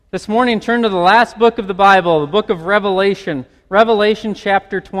This morning, turn to the last book of the Bible, the book of Revelation, Revelation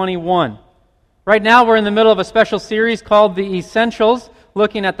chapter 21. Right now, we're in the middle of a special series called The Essentials,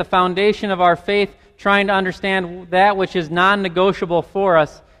 looking at the foundation of our faith, trying to understand that which is non-negotiable for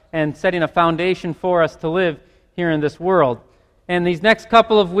us and setting a foundation for us to live here in this world. And these next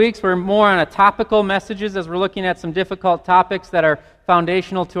couple of weeks, we're more on a topical messages as we're looking at some difficult topics that are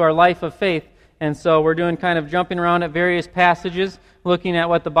foundational to our life of faith. And so we're doing kind of jumping around at various passages, looking at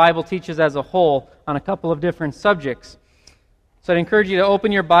what the Bible teaches as a whole on a couple of different subjects. So I'd encourage you to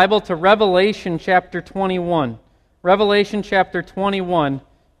open your Bible to Revelation chapter 21. Revelation chapter 21,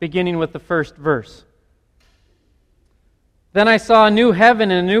 beginning with the first verse. Then I saw a new heaven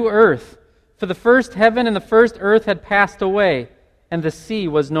and a new earth, for the first heaven and the first earth had passed away, and the sea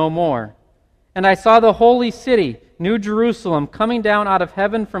was no more. And I saw the holy city, New Jerusalem, coming down out of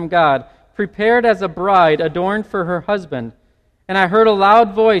heaven from God, prepared as a bride adorned for her husband. And I heard a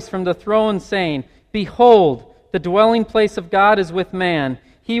loud voice from the throne saying, Behold, the dwelling place of God is with man.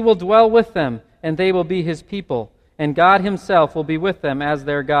 He will dwell with them, and they will be his people. And God himself will be with them as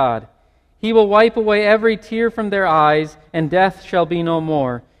their God. He will wipe away every tear from their eyes, and death shall be no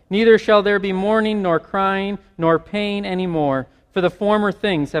more. Neither shall there be mourning, nor crying, nor pain any more, for the former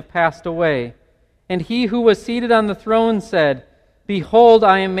things have passed away. And he who was seated on the throne said, Behold,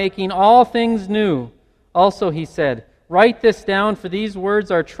 I am making all things new. Also he said, Write this down, for these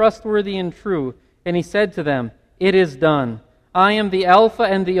words are trustworthy and true. And he said to them, It is done. I am the Alpha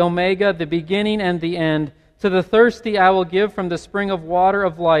and the Omega, the beginning and the end. To the thirsty I will give from the spring of water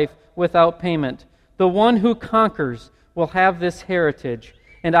of life without payment. The one who conquers will have this heritage,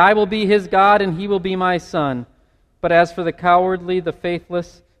 and I will be his God, and he will be my son. But as for the cowardly, the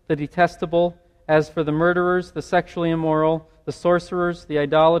faithless, the detestable, as for the murderers, the sexually immoral, the sorcerers, the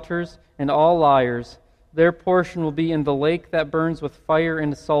idolaters, and all liars, their portion will be in the lake that burns with fire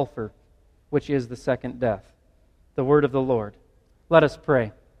and sulfur, which is the second death. The word of the Lord. Let us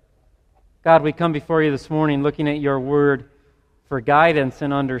pray. God, we come before you this morning looking at your word for guidance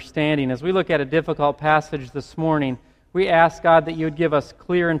and understanding. As we look at a difficult passage this morning, we ask, God, that you would give us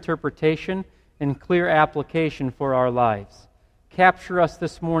clear interpretation and clear application for our lives. Capture us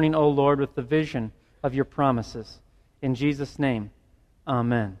this morning, O Lord, with the vision of your promises. In Jesus' name,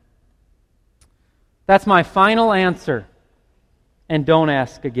 amen. That's my final answer, and don't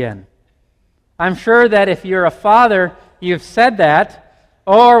ask again. I'm sure that if you're a father, you've said that,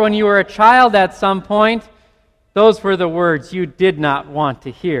 or when you were a child at some point, those were the words you did not want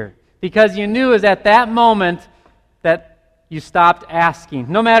to hear, because you knew it was at that moment that you stopped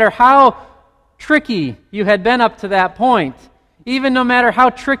asking. No matter how tricky you had been up to that point, even no matter how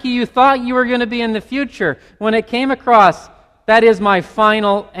tricky you thought you were going to be in the future, when it came across, that is my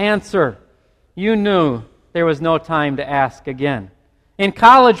final answer, you knew there was no time to ask again. In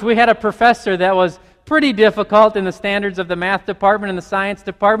college, we had a professor that was pretty difficult in the standards of the math department and the science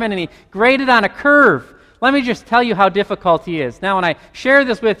department, and he graded on a curve. Let me just tell you how difficult he is. Now, when I share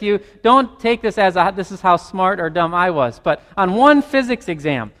this with you, don't take this as this is how smart or dumb I was. But on one physics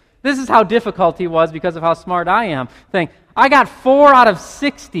exam, this is how difficult he was because of how smart I am. I got 4 out of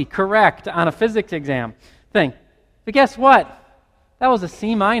 60 correct on a physics exam. But guess what? That was a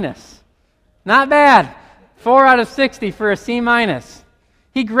C-. Not bad. 4 out of 60 for a C-.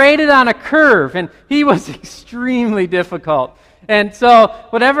 He graded on a curve, and he was extremely difficult. And so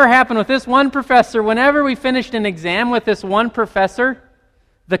whatever happened with this one professor, whenever we finished an exam with this one professor,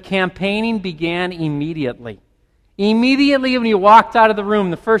 the campaigning began immediately. Immediately when you walked out of the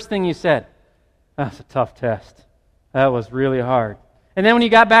room, the first thing you said, That's a tough test. That was really hard. And then when you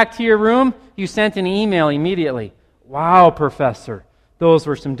got back to your room, you sent an email immediately. Wow, professor, those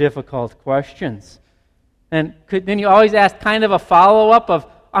were some difficult questions. And then you always ask kind of a follow-up of,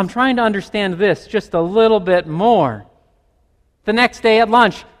 I'm trying to understand this just a little bit more. The next day at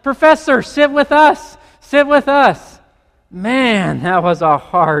lunch, Professor, sit with us. Sit with us. Man, that was a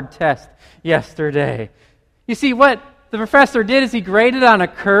hard test yesterday. You see, what the professor did is he graded on a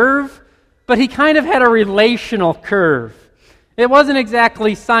curve, but he kind of had a relational curve. It wasn't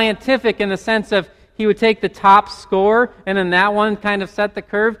exactly scientific in the sense of he would take the top score and then that one kind of set the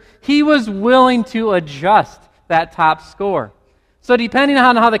curve. He was willing to adjust that top score. So depending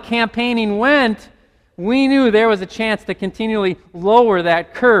on how the campaigning went, we knew there was a chance to continually lower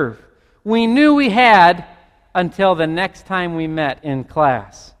that curve. We knew we had until the next time we met in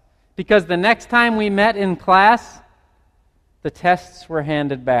class. Because the next time we met in class, the tests were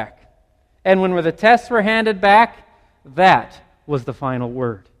handed back. And when the tests were handed back, that was the final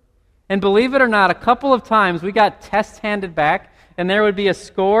word. And believe it or not, a couple of times we got tests handed back, and there would be a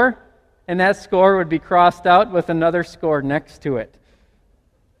score, and that score would be crossed out with another score next to it.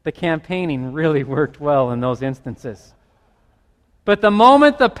 the campaigning really worked well in those instances. But the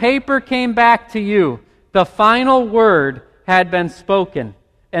moment the paper came back to you, the final word had been spoken,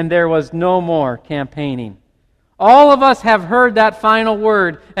 and there was no more campaigning. All of us have heard that final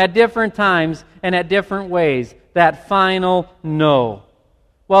word at different times and at different ways, that final no.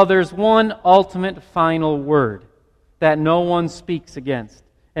 Well, there's one ultimate final word that no one speaks against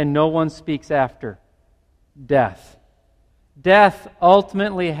and no one speaks after: death. Death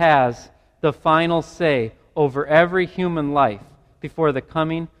ultimately has the final say over every human life before the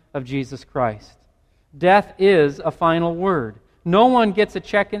coming of Jesus Christ. Death is a final word. No one gets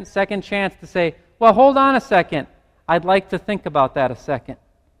a second chance to say, well, hold on a second. I'd like to think about that a second.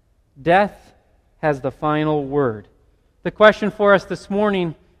 Death has the final word. The question for us this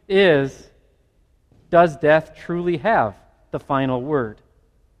morning is, does death truly have the final word?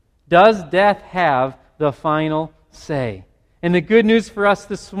 Does death have the final say? And the good news for us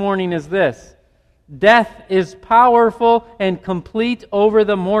this morning is this: death is powerful and complete over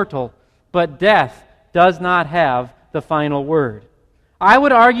the mortal, but death does not have the final word. I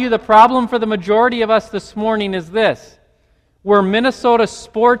would argue the problem for the majority of us this morning is this: we're Minnesota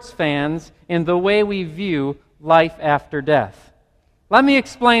sports fans in the way we view life after death. Let me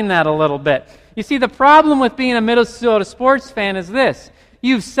explain that a little bit. You see, the problem with being a Minnesota sports fan is this: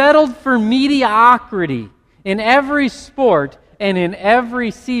 you've settled for mediocrity in every sport and in every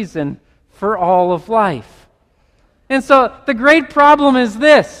season for all of life. And so the great problem is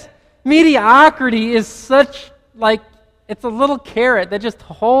this: mediocrity is such, it's a little carrot that just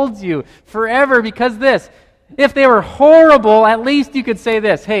holds you forever, because if they were horrible, at least you could say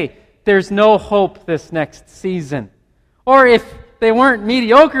this: hey, there's no hope this next season. Or if they weren't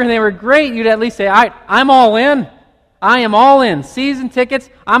mediocre and they were great, you'd at least say, I'm all in. I am all in. Season tickets,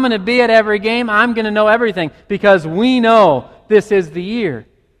 I'm going to be at every game. I'm going to know everything because we know this is the year.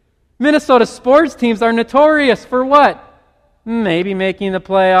 Minnesota sports teams are notorious for what? Maybe making the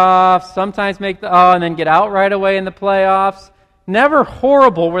playoffs, sometimes and then get out right away in the playoffs. Never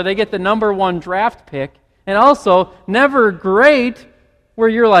horrible where they get the number 1 draft pick, and also never great where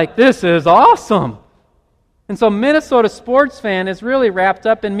you're like, this is awesome. And so Minnesota sports fan is really wrapped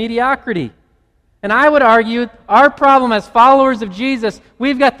up in mediocrity. And I would argue our problem as followers of Jesus,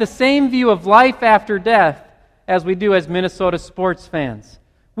 we've got the same view of life after death as we do as Minnesota sports fans.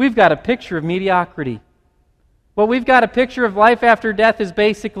 We've got a picture of mediocrity. What we've got a picture of life after death is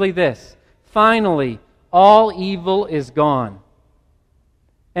basically this: finally, all evil is gone.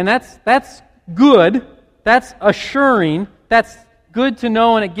 And that's good, that's assuring, that's good to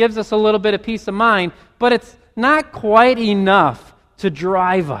know, and it gives us a little bit of peace of mind, but it's not quite enough to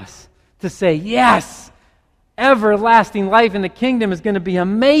drive us to say, yes, everlasting life in the kingdom is going to be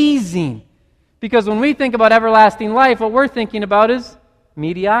amazing. Because when we think about everlasting life, what we're thinking about is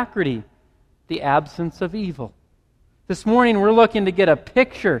mediocrity, the absence of evil. This morning we're looking to get a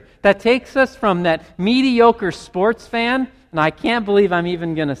picture that takes us from that mediocre sports fan, and I can't believe I'm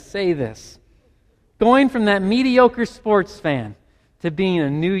even going to say this, going from that mediocre sports fan to being a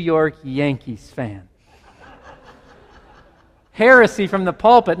New York Yankees fan. Heresy from the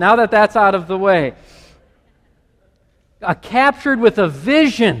pulpit, now that that's out of the way. Captured with a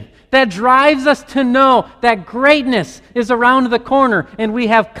vision that drives us to know that greatness is around the corner, and we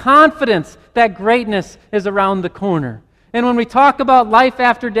have confidence that greatness is around the corner. And when we talk about life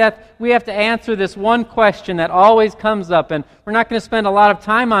after death, we have to answer this one question that always comes up, and we're not going to spend a lot of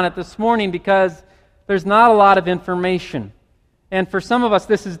time on it this morning because there's not a lot of information. And for some of us,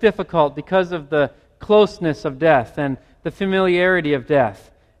 this is difficult because of the closeness of death and the familiarity of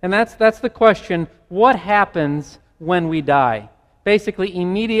death. And that's the question: what happens when we die? Basically,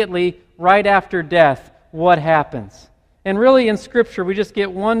 immediately, right after death, what happens? And really, in Scripture, we just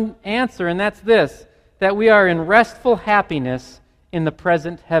get one answer, and that's this: that we are in restful happiness in the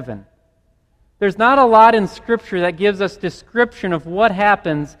present heaven. There's not a lot in Scripture that gives us description of what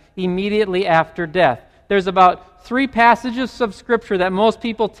happens immediately after death. There's about 3 passages of Scripture that most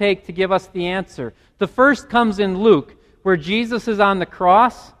people take to give us the answer. The first comes in Luke, where Jesus is on the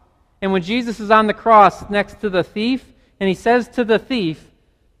cross, and when Jesus is on the cross next to the thief, and he says to the thief,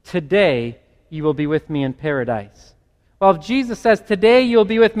 "Today you will be with me in paradise." Well, if Jesus says, "Today you'll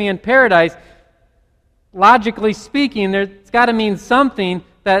be with me in paradise," logically speaking, it's got to mean something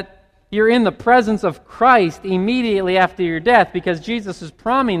that you're in the presence of Christ immediately after your death, because Jesus is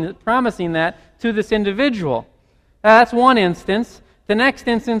promising that to this individual. That's one instance. The next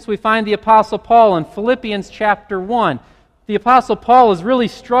instance, we find the Apostle Paul in Philippians chapter 1. The Apostle Paul is really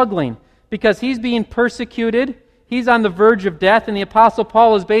struggling because he's being persecuted. He's on the verge of death, and the Apostle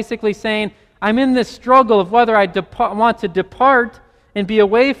Paul is basically saying, I'm in this struggle of whether I want to depart and be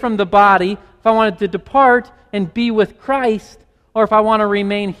away from the body, if I wanted to depart and be with Christ, or if I want to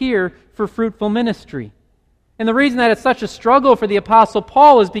remain here for fruitful ministry. And the reason that it's such a struggle for the Apostle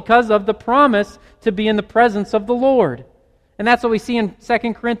Paul is because of the promise to be in the presence of the Lord. And that's what we see in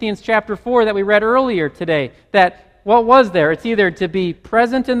 2 Corinthians chapter 4 that we read earlier today. That what was there? It's either to be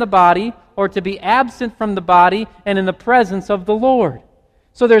present in the body or to be absent from the body and in the presence of the Lord.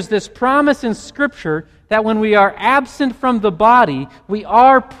 So there's this promise in Scripture that when we are absent from the body, we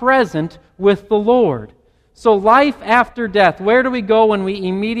are present with the Lord. So life after death, where do we go when we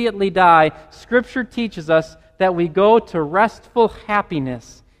immediately die? Scripture teaches us that we go to restful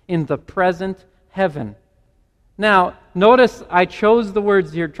happiness in the present heaven. Now, notice I chose the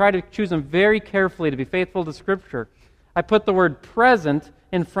words here, try to choose them very carefully to be faithful to Scripture. I put the word present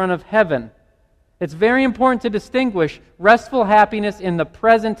in front of heaven. It's very important to distinguish restful happiness in the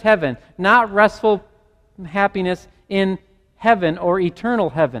present heaven, not restful happiness in heaven or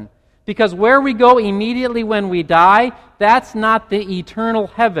eternal heaven. Because where we go immediately when we die, that's not the eternal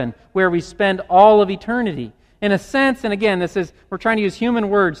heaven where we spend all of eternity. In a sense, and again, we're trying to use human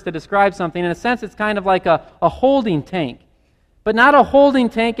words to describe something. In a sense, it's kind of like a holding tank. But not a holding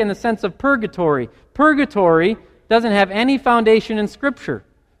tank in the sense of purgatory. Purgatory doesn't have any foundation in Scripture.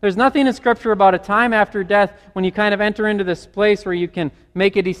 There's nothing in Scripture about a time after death when you kind of enter into this place where you can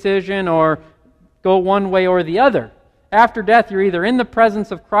make a decision or go one way or the other. After death, you're either in the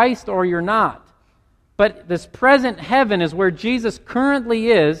presence of Christ or you're not. But this present heaven is where Jesus currently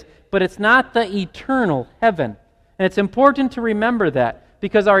is, but it's not the eternal heaven. And it's important to remember that,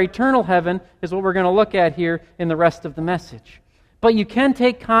 because our eternal heaven is what we're going to look at here in the rest of the message. But you can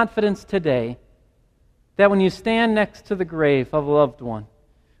take confidence today that when you stand next to the grave of a loved one,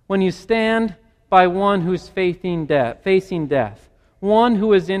 when you stand by one who's facing death, one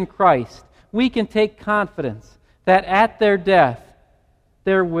who is in Christ, we can take confidence that at their death,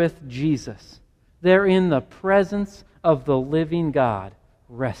 they're with Jesus. They're in the presence of the living God,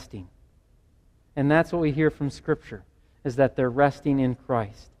 resting. And that's what we hear from Scripture, is that they're resting in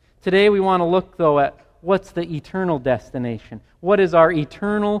Christ. Today we want to look, though, at what's the eternal destination. What is our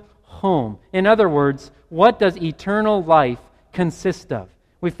eternal home? In other words, what does eternal life consist of?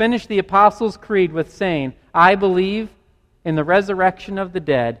 We finished the Apostles' Creed with saying, I believe in the resurrection of the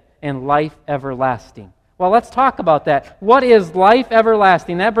dead and life everlasting. Well, let's talk about that. What is life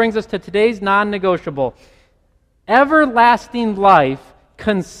everlasting? That brings us to today's non-negotiable. Everlasting life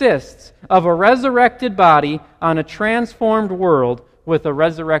consists of a resurrected body on a transformed world with a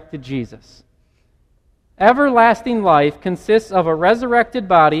resurrected Jesus. Everlasting life consists of a resurrected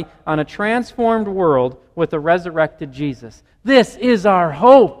body on a transformed world with a resurrected Jesus. This is our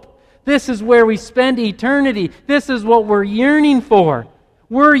hope. This is where we spend eternity. This is what we're yearning for.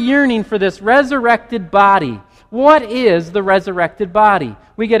 We're yearning for this resurrected body. What is the resurrected body?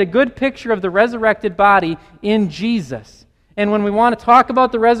 We get a good picture of the resurrected body in Jesus. And when we want to talk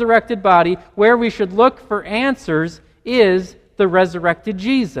about the resurrected body, where we should look for answers is the resurrected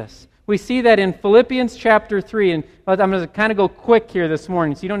Jesus. We see that in Philippians chapter 3, and I'm going to kind of go quick here this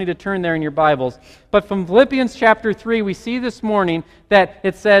morning, so you don't need to turn there in your Bibles. But from Philippians chapter 3, we see this morning that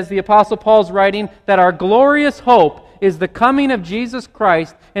it says, the Apostle Paul's writing, that our glorious hope is the coming of Jesus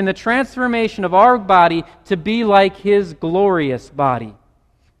Christ and the transformation of our body to be like His glorious body,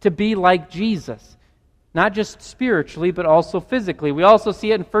 to be like Jesus. Not just spiritually, but also physically. We also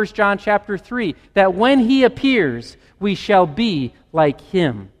see it in 1 John chapter 3, that when He appears, we shall be like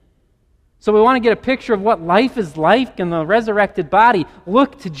Him. So we want to get a picture of what life is like in the resurrected body.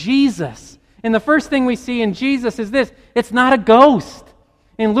 Look to Jesus. And the first thing we see in Jesus is this: it's not a ghost.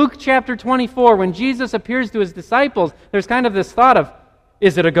 In Luke chapter 24, when Jesus appears to His disciples, there's kind of this thought of,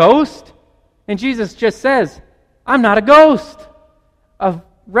 is it a ghost? And Jesus just says, I'm not a ghost. A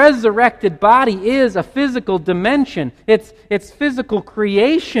resurrected body is a physical dimension. It's physical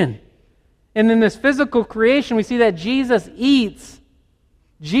creation. And in this physical creation, we see that Jesus eats,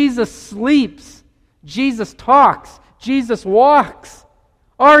 Jesus sleeps, Jesus talks, Jesus walks.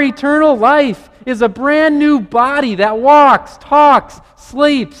 Our eternal life is a brand new body that walks, talks,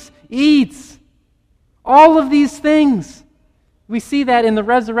 sleeps, eats. All of these things. We see that in the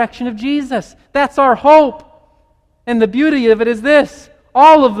resurrection of Jesus. That's our hope. And the beauty of it is this: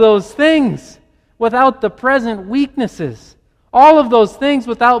 all of those things without the present weaknesses. All of those things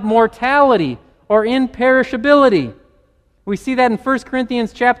without mortality or imperishability. We see that in 1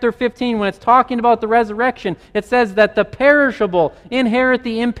 Corinthians chapter 15 when it's talking about the resurrection. It says that the perishable inherit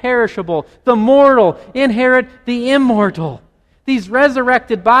the imperishable. The mortal inherit the immortal. These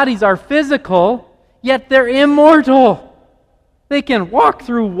resurrected bodies are physical, yet they're immortal. They can walk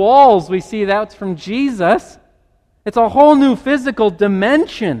through walls. We see that's from Jesus. It's a whole new physical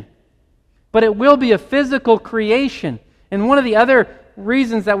dimension. But it will be a physical creation. And one of the other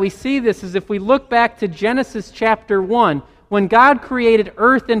reasons that we see this is if we look back to Genesis chapter 1, when God created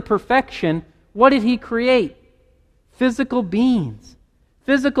earth in perfection, what did He create? Physical beings.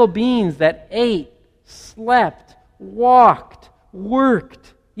 Physical beings that ate, slept, walked,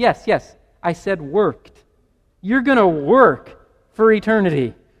 worked. Yes, I said worked. You're going to work for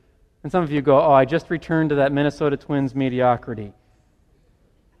eternity. And some of you go, oh, I just returned to that Minnesota Twins mediocrity.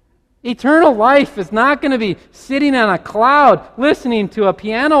 Eternal life is not going to be sitting on a cloud listening to a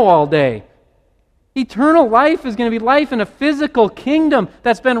piano all day. Eternal life is going to be life in a physical kingdom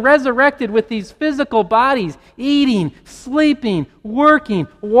that's been resurrected with these physical bodies, eating, sleeping, working,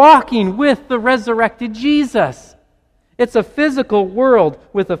 walking with the resurrected Jesus. It's a physical world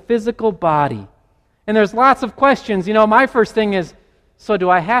with a physical body. And there's lots of questions. My first thing is, so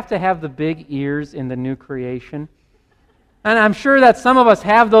do I have to have the big ears in the new creation? And I'm sure that some of us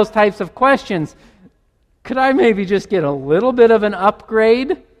have those types of questions. Could I maybe just get a little bit of an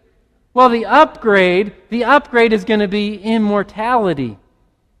upgrade? Well, the upgrade is going to be immortality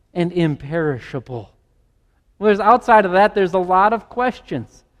and imperishable. Well, outside of that, there's a lot of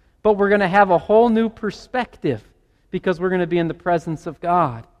questions. But we're going to have a whole new perspective because we're going to be in the presence of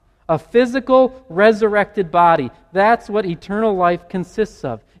God. A physical, resurrected body. That's what eternal life consists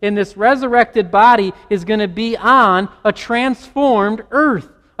of. And this resurrected body is going to be on a transformed earth,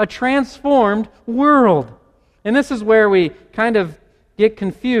 a transformed world. And this is where we kind of get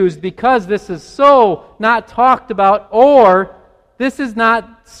confused because this is so not talked about, or this is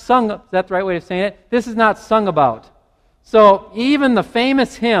not sung. Is that the right way of saying it? This is not sung about. So even the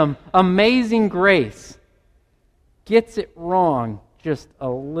famous hymn, Amazing Grace, gets it wrong just a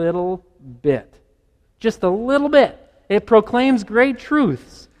little bit. Just a little bit. It proclaims great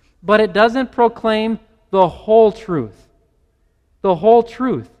truths, but it doesn't proclaim the whole truth. The whole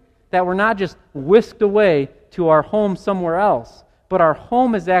truth. That we're not just whisked away to our home somewhere else, but our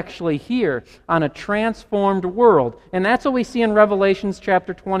home is actually here on a transformed world. And that's what we see in Revelations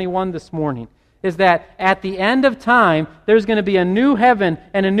chapter 21 this morning, is that at the end of time, there's going to be a new heaven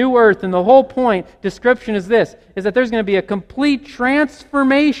and a new earth. And the whole point, description is this, is that there's going to be a complete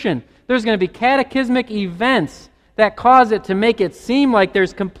transformation. There's going to be cataclysmic events that cause it to make it seem like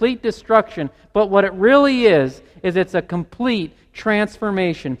there's complete destruction. But what it really is it's a complete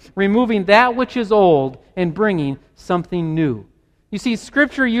transformation, removing that which is old and bringing something new. You see,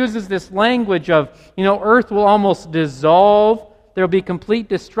 Scripture uses this language of, earth will almost dissolve. There will be complete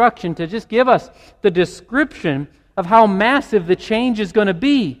destruction to just give us the description of how massive the change is going to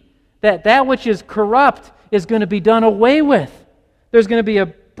be. That which is corrupt is going to be done away with. There's going to be a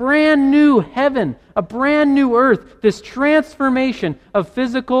brand new heaven, a brand new earth, this transformation of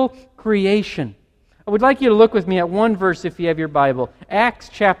physical creation. I would like you to look with me at one verse if you have your Bible, Acts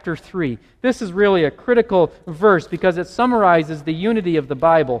chapter 3. This is really a critical verse because it summarizes the unity of the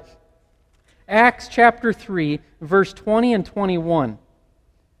Bible. Acts chapter 3, verse 20 and 21.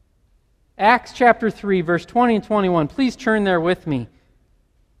 Acts chapter 3, verse 20 and 21. Please turn there with me.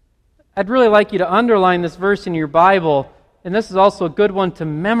 I'd really like you to underline this verse in your Bible, and this is also a good one to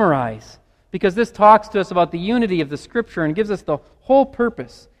memorize, because this talks to us about the unity of the Scripture and gives us the whole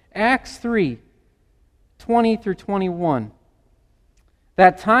purpose. Acts 3, 20 through 21.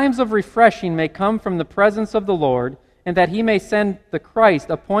 That times of refreshing may come from the presence of the Lord, and that He may send the Christ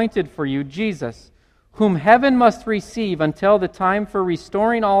appointed for you, Jesus, whom heaven must receive until the time for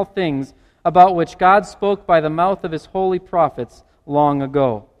restoring all things, about which God spoke by the mouth of His holy prophets long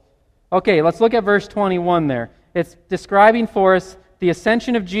ago. Okay, let's look at verse 21 there. It's describing for us the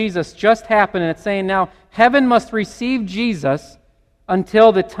ascension of Jesus just happened, and it's saying now heaven must receive Jesus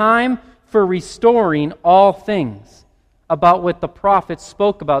until the time for restoring all things, about what the prophets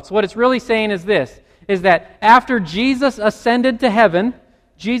spoke about. So what it's really saying is this, is that after Jesus ascended to heaven,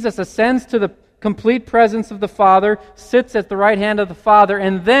 Jesus ascends to the complete presence of the Father, sits at the right hand of the Father,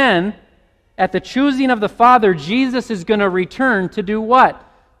 and then, at the choosing of the Father, Jesus is going to return to do what?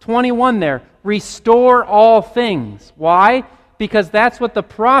 21 there, restore all things. Why? Because that's what the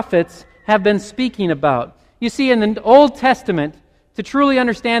prophets have been speaking about. You see, in the Old Testament, to truly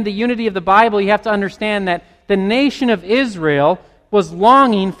understand the unity of the Bible, you have to understand that the nation of Israel was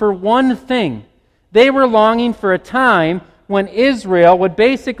longing for one thing. They were longing for a time when Israel would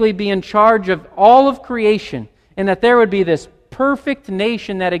basically be in charge of all of creation, and that there would be this perfect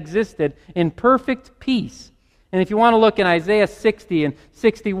nation that existed in perfect peace. And if you want to look in Isaiah 60 and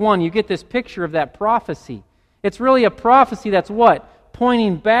 61, you get this picture of that prophecy. It's really a prophecy that's what?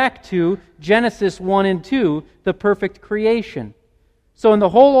 Pointing back to Genesis 1 and 2, the perfect creation. So in the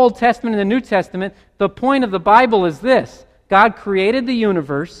whole Old Testament and the New Testament, the point of the Bible is this. God created the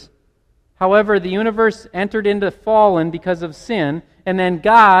universe. However, the universe entered into fallen because of sin, and then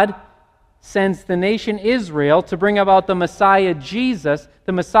God sends the nation Israel to bring about the Messiah Jesus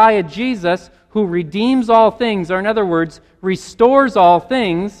who redeems all things, or in other words, restores all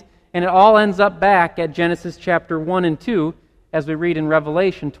things, and it all ends up back at Genesis chapter 1 and 2, as we read in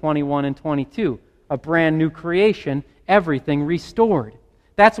Revelation 21 and 22. A brand new creation, everything restored.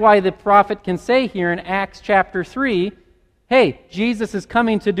 That's why the prophet can say here in Acts chapter 3, hey, Jesus is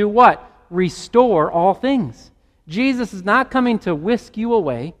coming to do what? Restore all things. Jesus is not coming to whisk you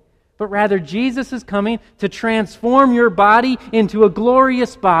away, but rather Jesus is coming to transform your body into a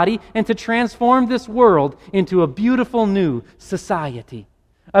glorious body and to transform this world into a beautiful new society.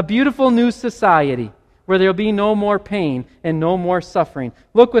 A beautiful new society where there will be no more pain and no more suffering.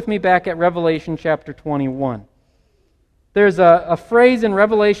 Look with me back at Revelation chapter 21. There's a phrase in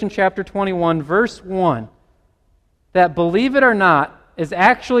Revelation chapter 21, verse 1, that, believe it or not, is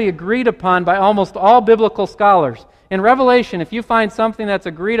actually agreed upon by almost all biblical scholars. In Revelation, if you find something that's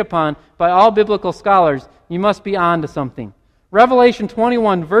agreed upon by all biblical scholars, you must be on to something. Revelation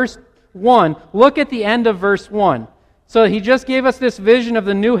 21, verse 1, look at the end of verse 1. So he just gave us this vision of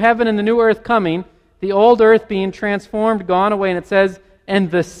the new heaven and the new earth coming, the old earth being transformed, gone away, and it says,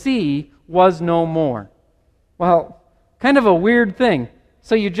 and the sea was no more. Well, kind of a weird thing.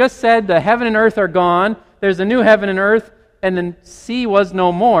 So you just said the heaven and earth are gone, there's a new heaven and earth, and the sea was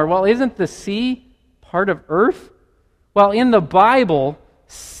no more. Well, isn't the sea part of earth? Well, in the Bible,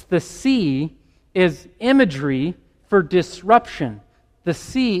 the sea is imagery for disruption. The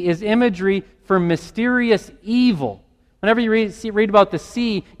sea is imagery for mysterious evil. Whenever you read about the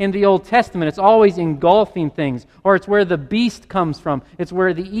sea in the Old Testament, it's always engulfing things, or it's where the beast comes from. It's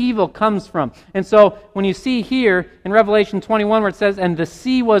where the evil comes from. And so when you see here in Revelation 21 where it says, and the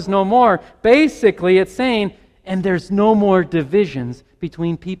sea was no more, basically it's saying, and there's no more divisions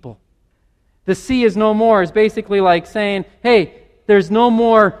between people. The sea is no more is basically like saying, hey, there's no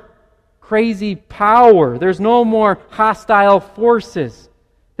more crazy power. There's no more hostile forces.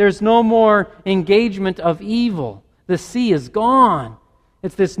 There's no more engagement of evil. The sea is gone.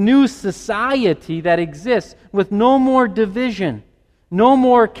 It's this new society that exists with no more division, no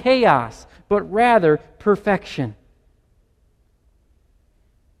more chaos, but rather perfection.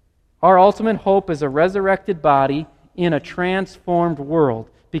 Our ultimate hope is a resurrected body in a transformed world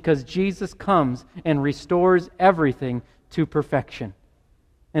because Jesus comes and restores everything to perfection.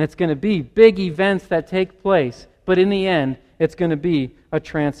 And it's going to be big events that take place, but in the end, it's going to be a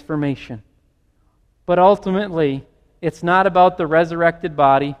transformation. But ultimately, it's not about the resurrected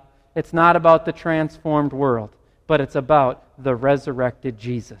body, it's not about the transformed world, but it's about the resurrected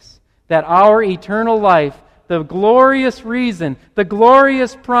Jesus. That our eternal life, the glorious reason, the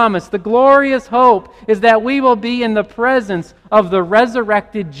glorious promise, the glorious hope is that we will be in the presence of the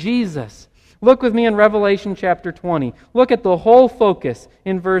resurrected Jesus. Look with me in Revelation chapter 20. Look at the whole focus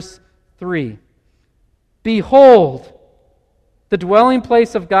in verse 3. Behold, the dwelling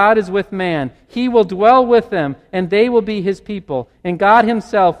place of God is with man. He will dwell with them, and they will be His people, and God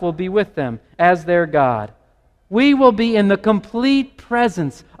Himself will be with them as their God. We will be in the complete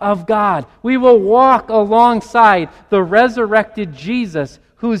presence of God. We will walk alongside the resurrected Jesus,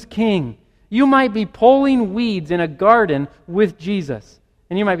 who's King. You might be pulling weeds in a garden with Jesus.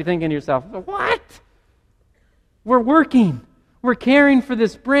 And you might be thinking to yourself, what? We're working. We're caring for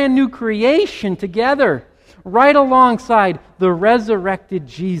this brand new creation together, right alongside the resurrected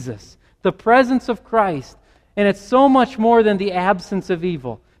Jesus, the presence of Christ. And it's so much more than the absence of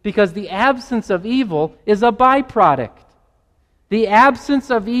evil, because the absence of evil is a byproduct. The absence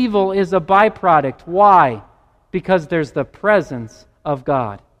of evil is a byproduct. Why? Because there's the presence of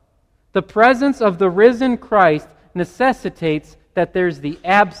God. The presence of the risen Christ necessitates that there's the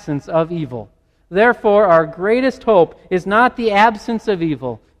absence of evil. Therefore, our greatest hope is not the absence of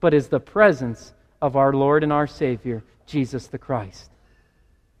evil, but is the presence of our Lord and our Savior, Jesus the Christ.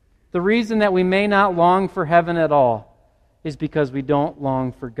 The reason that we may not long for heaven at all is because we don't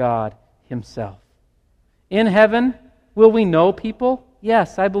long for God Himself. In heaven, will we know people?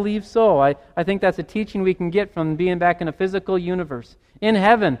 Yes, I believe so. I think that's a teaching we can get from being back in a physical universe. In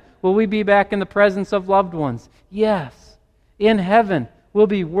heaven, will we be back in the presence of loved ones? Yes. In heaven, we'll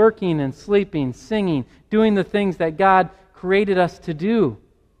be working and sleeping, singing, doing the things that God created us to do.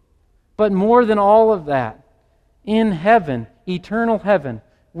 But more than all of that, in heaven, eternal heaven,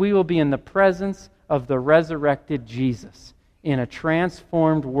 we will be in the presence of the resurrected Jesus in a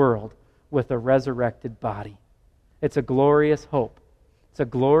transformed world with a resurrected body. It's a glorious hope. It's a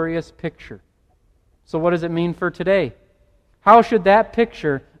glorious picture. So what does it mean for today? How should that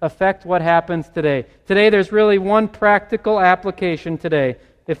picture affect what happens today? Today, there's really one practical application today.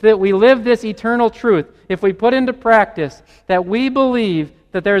 If we live this eternal truth, if we put into practice that we believe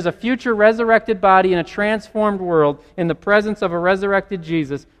that there is a future resurrected body in a transformed world in the presence of a resurrected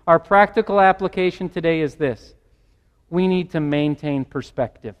Jesus, our practical application today is this. We need to maintain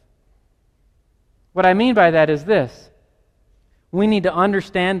perspective. What I mean by that is this. We need to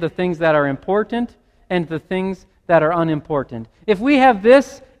understand the things that are important and the things that are unimportant. If we have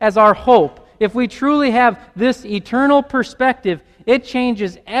this as our hope, if we truly have this eternal perspective, it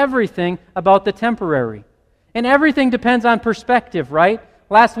changes everything about the temporary. And everything depends on perspective, right?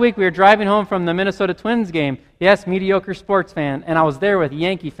 Last week we were driving home from the Minnesota Twins game. Yes, mediocre sports fan, and I was there with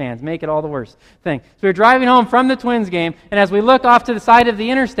Yankee fans. Make it all the worse thing. So we were driving home from the Twins game, and as we look off to the side of the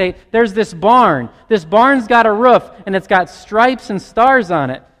interstate, there's this barn. This barn's got a roof, and it's got stripes and stars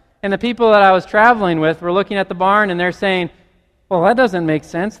on it. And the people that I was traveling with were looking at the barn, and they're saying, well, that doesn't make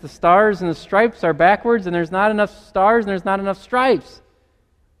sense. The stars and the stripes are backwards, and there's not enough stars, and there's not enough stripes.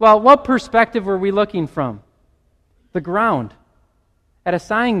 Well, what perspective were we looking from? The ground. At a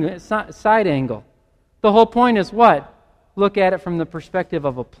side angle. The whole point is what? Look at it from the perspective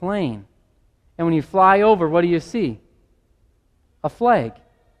of a plane. And when you fly over, what do you see? A flag.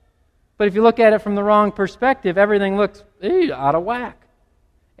 But if you look at it from the wrong perspective, everything looks out of whack.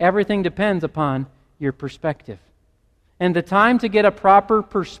 Everything depends upon your perspective. And the time to get a proper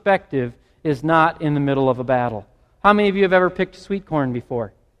perspective is not in the middle of a battle. How many of you have ever picked sweet corn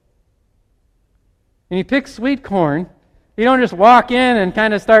before? When you pick sweet corn, you don't just walk in and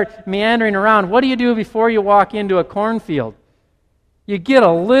kind of start meandering around. What do you do before you walk into a cornfield? You get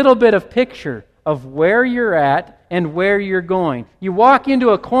a little bit of picture of where you're at and where you're going. You walk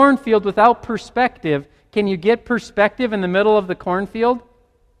into a cornfield without perspective. Can you get perspective in the middle of the cornfield?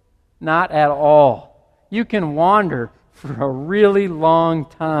 Not at all. You can wander for a really long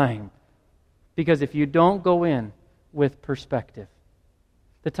time because if you don't go in with perspective.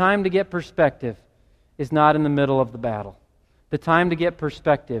 The time to get perspective is not in the middle of the battle. The time to get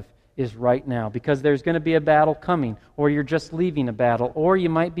perspective is right now because there's going to be a battle coming, or you're just leaving a battle, or you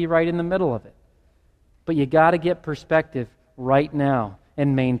might be right in the middle of it. But you got to get perspective right now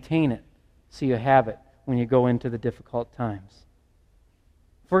and maintain it so you have it when you go into the difficult times.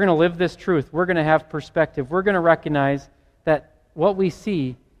 If we're going to live this truth, we're going to have perspective. We're going to recognize that what we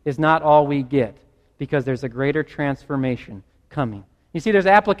see is not all we get because there's a greater transformation coming. You see, there's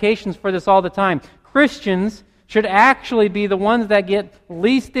applications for this all the time. Christians should actually be the ones that get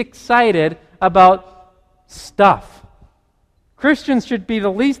least excited about stuff. Christians should be the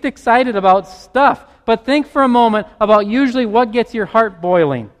least excited about stuff. But think for a moment about usually what gets your heart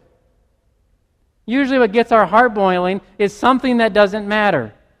boiling. Usually what gets our heart boiling is something that doesn't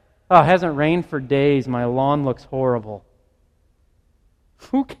matter. Oh, it hasn't rained for days. My lawn looks horrible.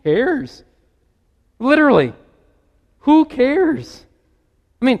 Who cares? Literally, who cares?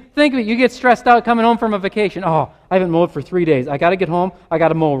 I mean, think of it. You get stressed out coming home from a vacation. Oh, I haven't mowed for 3 days. I got to get home. I got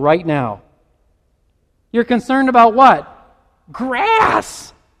to mow right now. You're concerned about what?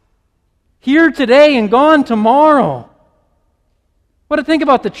 Grass. Here today and gone tomorrow. What to think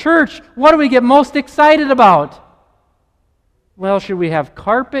about the church? What do we get most excited about? Well, should we have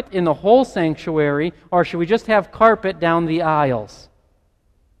carpet in the whole sanctuary, or should we just have carpet down the aisles?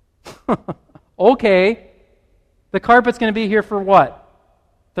 Okay. The carpet's going to be here for what?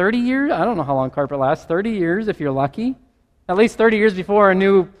 30 years? I don't know how long carpet lasts. 30 years if you're lucky. At least 30 years before a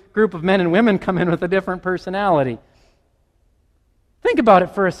new group of men and women come in with a different personality. Think about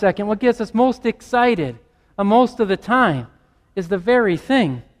it for a second. What gets us most excited most of the time is the very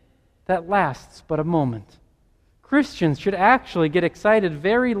thing that lasts but a moment. Christians should actually get excited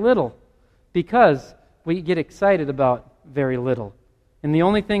very little because we get excited about very little. And the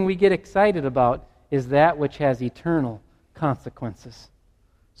only thing we get excited about is that which has eternal consequences.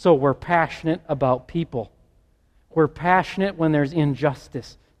 So we're passionate about people. We're passionate when there's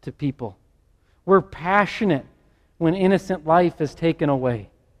injustice to people. We're passionate when innocent life is taken away.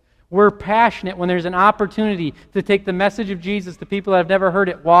 We're passionate when there's an opportunity to take the message of Jesus to people that have never heard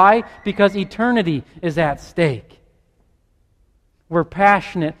it. Why? Because eternity is at stake. We're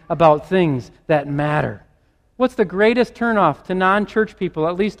passionate about things that matter. What's the greatest turnoff to non-church people?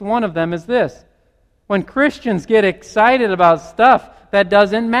 At least one of them is this. When Christians get excited about stuff that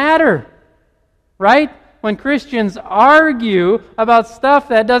doesn't matter. Right? When Christians argue about stuff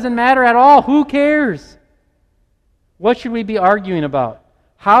that doesn't matter at all, who cares? What should we be arguing about?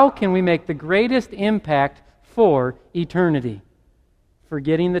 How can we make the greatest impact for eternity?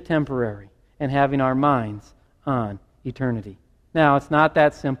 Forgetting the temporary and having our minds on eternity. Now, it's not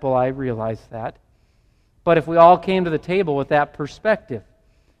that simple, I realize that. But if we all came to the table with that perspective,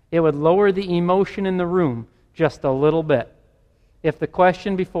 it would lower the emotion in the room just a little bit. If the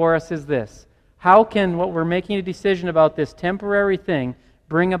question before us is this: how can what we're making a decision about, this temporary thing,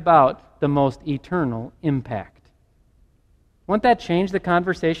 bring about the most eternal impact? Wouldn't that change the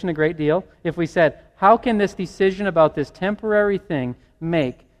conversation a great deal if we said, how can this decision about this temporary thing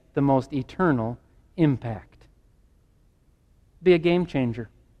make the most eternal impact? It'd be a game changer.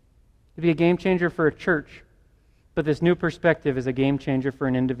 It'd be a game changer for a church. But this new perspective is a game changer for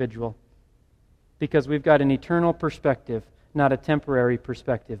an individual. Because we've got an eternal perspective, not a temporary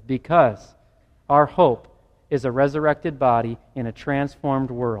perspective. Because our hope is a resurrected body in a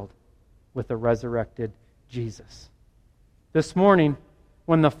transformed world with a resurrected Jesus. This morning,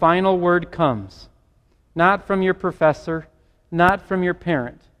 when the final word comes, not from your professor, not from your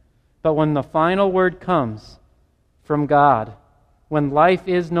parent, but when the final word comes from God, when life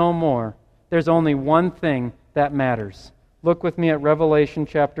is no more, there's only one thing that matters. Look with me at Revelation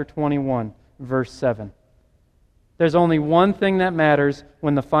chapter 21, verse 7. There's only one thing that matters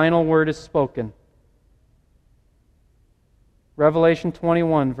when the final word is spoken. Revelation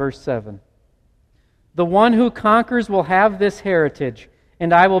 21, verse 7. The one who conquers will have this heritage,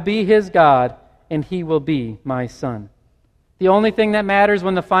 and I will be his God, and he will be my son. The only thing that matters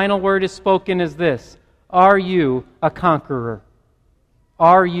when the final word is spoken is this: are you a conqueror?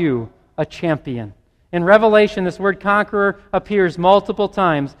 Are you a champion? In Revelation, this word conqueror appears multiple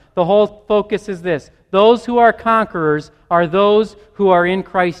times. The whole focus is this: those who are conquerors are those who are in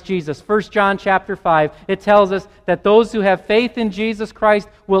Christ Jesus. 1 John chapter 5, it tells us that those who have faith in Jesus Christ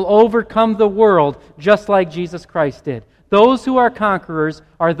will overcome the world just like Jesus Christ did. Those who are conquerors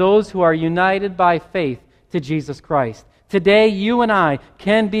are those who are united by faith to Jesus Christ. Today, you and I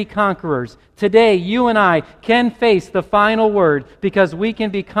can be conquerors. Today, you and I can face the final word because we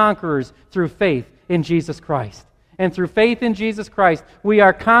can be conquerors through faith in Jesus Christ. And through faith in Jesus Christ, we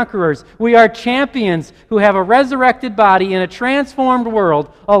are conquerors. We are champions who have a resurrected body in a transformed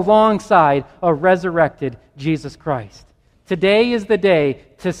world alongside a resurrected Jesus Christ. Today is the day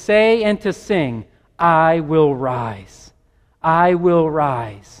to say and to sing, I will rise. I will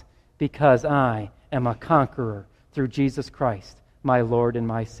rise because I am a conqueror through Jesus Christ, my Lord and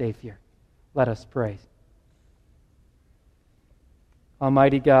my Savior. Let us pray.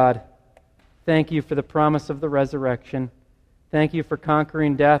 Almighty God, thank you for the promise of the resurrection. Thank you for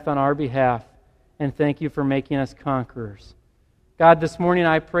conquering death on our behalf. And thank you for making us conquerors. God, this morning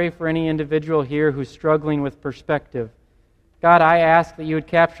I pray for any individual here who's struggling with perspective. God, I ask that you would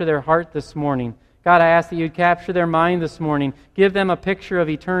capture their heart this morning. God, I ask that you would capture their mind this morning. Give them a picture of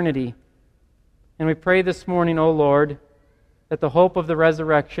eternity. And we pray this morning, O Lord, that the hope of the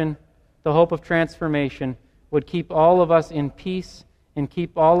resurrection, the hope of transformation, would keep all of us in peace and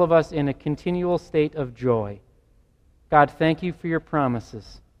keep all of us in a continual state of joy. God, thank you for your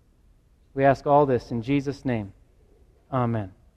promises. We ask all this in Jesus' name. Amen.